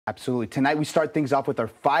Absolutely. Tonight we start things off with our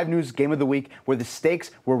 5 News Game of the Week, where the stakes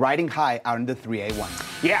were riding high out in the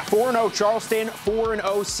 3A1. Yeah, 4-0 Charleston,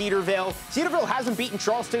 4-0 Cedarville. Cedarville hasn't beaten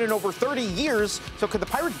Charleston in over 30 years, so could the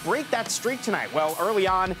Pirates break that streak tonight? Well, early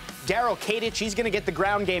on, Daryl Kadich, he's going to get the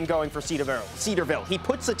ground game going for Cedarville. He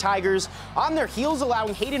puts the Tigers on their heels,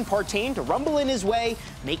 allowing Hayden Partain to rumble in his way,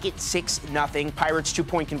 make it 6-0. Pirates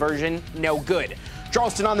 2-point conversion, no good.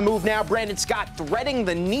 Charleston on the move now. Brandon Scott threading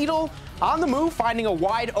the needle. On the move, finding a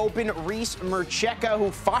wide-open Reese Mercheka,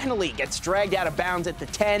 who finally gets dragged out of bounds at the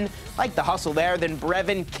 10. Like the hustle there. Then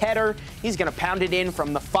Brevin Ketter, he's going to pound it in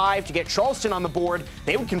from the 5 to get Charleston on the board.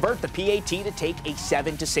 They would convert the PAT to take a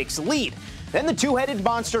 7-6 lead. Then the two-headed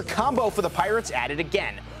monster combo for the Pirates added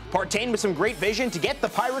again. Partain with some great vision to get the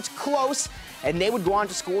Pirates close, and they would go on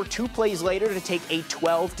to score 2 plays later to take a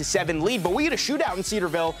 12-7 lead. But we get a shootout in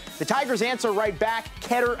Cedarville. The Tigers answer right back.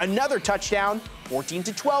 Ketter, another touchdown,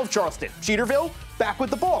 14-12 Charleston. Cedarville back with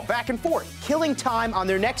the ball, back and forth, killing time on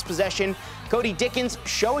their next possession. Cody Dickens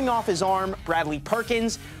showing off his arm. Bradley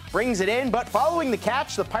Perkins brings it in, but following the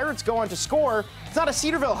catch, the Pirates go on to score. It's not a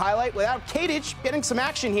Cedarville highlight without Kadich getting some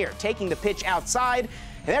action here, taking the pitch outside.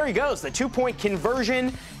 And there he goes, the 2-point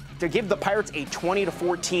conversion to give the Pirates a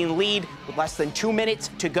 20-14 lead with less than 2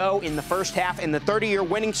 minutes to go in the first half. And the 30-year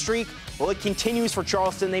winning streak, well, it continues for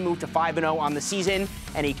Charleston. They move to 5-0 on the season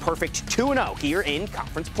and a perfect 2-0 here in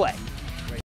conference play.